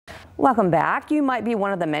Welcome back. You might be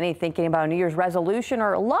one of the many thinking about a New Year's resolution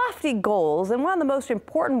or lofty goals, and one of the most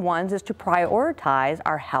important ones is to prioritize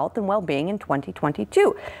our health and well-being in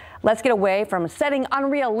 2022. Let's get away from setting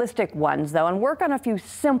unrealistic ones, though, and work on a few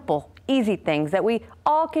simple, easy things that we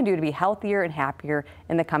all can do to be healthier and happier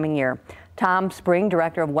in the coming year. Tom Spring,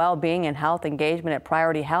 Director of Well-Being and Health Engagement at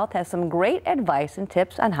Priority Health, has some great advice and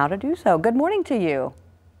tips on how to do so. Good morning to you.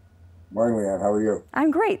 Morning, Leanne. How are you?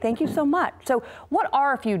 I'm great. Thank you so much. So what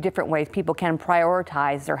are a few different ways people can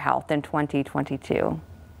prioritize their health in 2022?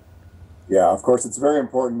 Yeah, of course, it's very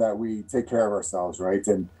important that we take care of ourselves, right?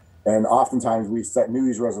 And oftentimes we set New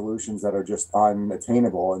Year's resolutions that are just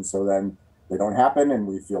unattainable. And so then they don't happen and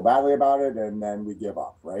we feel badly about it and then we give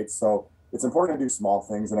up, right? So it's important to do small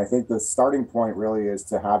things. And I think the starting point really is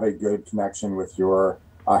to have a good connection with your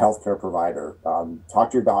healthcare provider.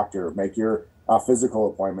 Talk to your doctor, make your physical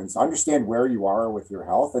appointments, understand where you are with your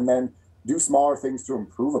health, and then do smaller things to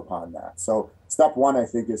improve upon that. So step one, I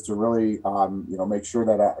think, is to really, make sure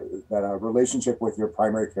that a relationship with your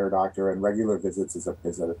primary care doctor and regular visits is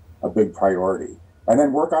a big priority. And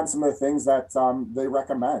then work on some of the things that they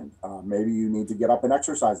recommend. Maybe you need to get up and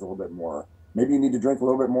exercise a little bit more. Maybe you need to drink a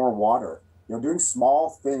little bit more water. Doing small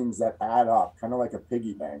things that add up, kind of like a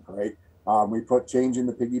piggy bank, right? We put change in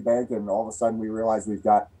the piggy bank, and all of a sudden we realize we've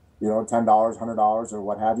got $10, $100 or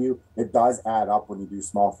what have you. It does add up when you do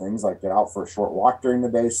small things like get out for a short walk during the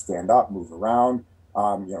day, stand up, move around,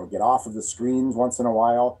 get off of the screens once in a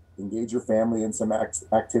while, engage your family in some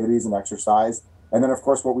activities and exercise. And then, of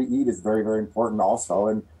course, what we eat is very, very important also,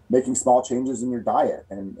 and making small changes in your diet.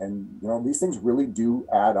 And these things really do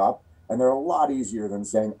add up. And they're a lot easier than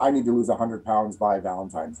saying, I need to lose 100 pounds by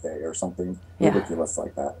Valentine's Day or something ridiculous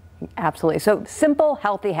like that. Absolutely. So simple,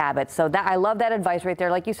 healthy habits. So that I love that advice right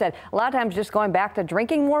there. Like you said, a lot of times just going back to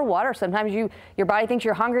drinking more water. Sometimes your body thinks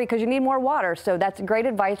you're hungry because you need more water. So that's great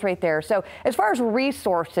advice right there. So as far as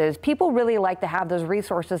resources, people really like to have those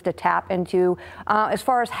resources to tap into. As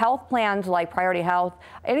far as health plans like Priority Health,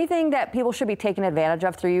 anything that people should be taking advantage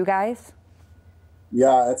of through you guys?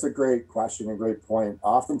 Yeah, that's a great question and great point.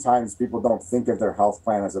 Oftentimes people don't think of their health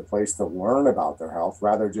plan as a place to learn about their health,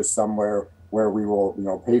 rather just somewhere where we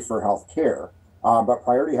will, pay for health care. But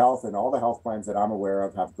Priority Health and all the health plans that I'm aware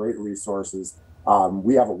of have great resources.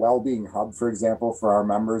 We have a well-being hub, for example, for our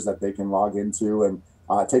members that they can log into and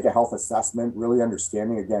take a health assessment, really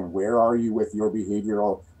understanding, again, where are you with your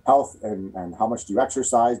behavioral health and how much do you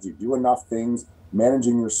exercise? Do you do enough things?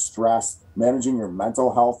 Managing your stress, managing your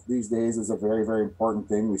mental health these days is a very, very important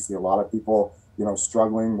thing. We see a lot of people,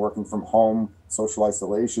 struggling, working from home, social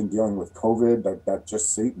isolation, dealing with COVID that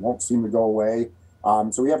just won't seem to go away.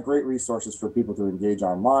 So we have great resources for people to engage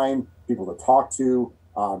online, people to talk to,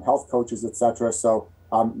 health coaches, etc. So,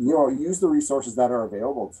 use the resources that are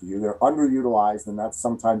available to you. They're underutilized, and that's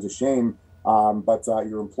sometimes a shame. But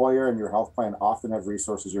your employer and your health plan often have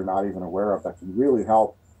resources you're not even aware of that can really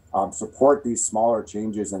help support these smaller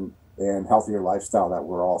changes and healthier lifestyle that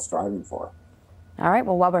we're all striving for. All right.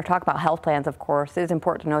 Well, while we're talking about health plans, of course, it is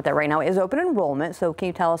important to note that right now is open enrollment. So can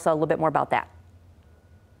you tell us a little bit more about that?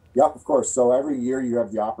 Yep, of course. So every year you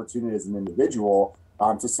have the opportunity as an individual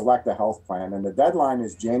to select a health plan, and the deadline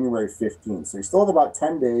is January 15th. So you still have about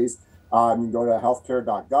 10 days. You can go to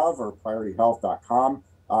healthcare.gov or priorityhealth.com,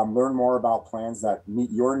 learn more about plans that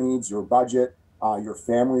meet your needs, your budget, your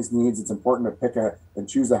family's needs. It's important to pick and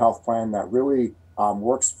choose a health plan that really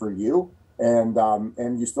works for you.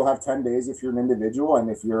 And you still have 10 days if you're an individual, and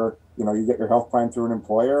if you get your health plan through an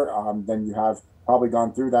employer, then you have probably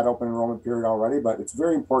gone through that open enrollment period already. But it's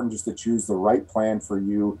very important just to choose the right plan for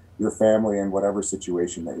you, your family, and whatever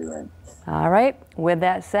situation that you're in. All right. With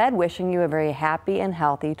that said, wishing you a very happy and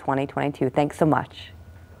healthy 2022. Thanks so much.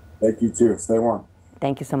 Thank you too. Stay warm.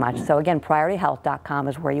 Thank you so much. So again, priorityhealth.com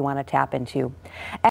is where you want to tap into.